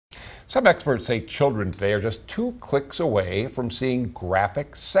Some experts say children today are just 2 clicks away from seeing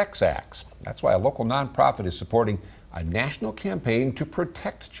graphic sex acts. That's why a local nonprofit is supporting a national campaign to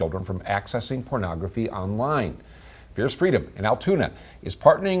protect children from accessing pornography online. Fierce Freedom in Altoona is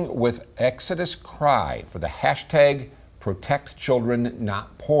partnering with Exodus Cry for the hashtag Protect Children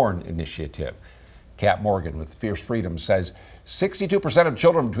Not Porn initiative. Kat Morgan with Fierce Freedom says 62% of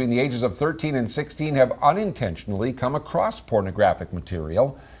children between the ages of 13 and 16 have unintentionally come across pornographic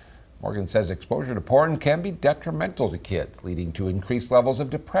material. Morgan says exposure to porn can be detrimental to kids, leading to increased levels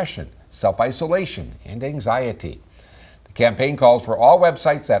of depression, self-isolation, and anxiety. The campaign calls for all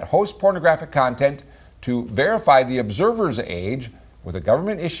websites that host pornographic content to verify the observer's age with a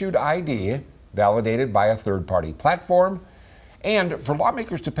government-issued ID validated by a third-party platform, and for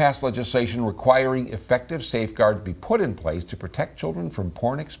lawmakers to pass legislation requiring effective safeguards be put in place to protect children from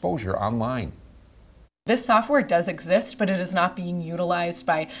porn exposure online. This software does exist, but it is not being utilized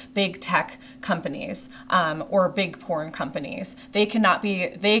by big tech companies or big porn companies. They cannot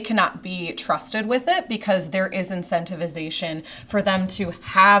be trusted with it because there is incentivization for them to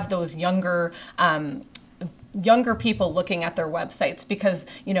have those younger people looking at their websites because,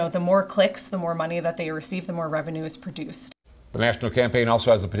 you know, the more clicks, the more money that they receive, the more revenue is produced. The national campaign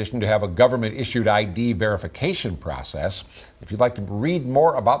also has a petition to have a government-issued ID verification process. If you'd like to read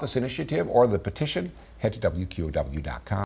more about this initiative or the petition, head to WQOW.com.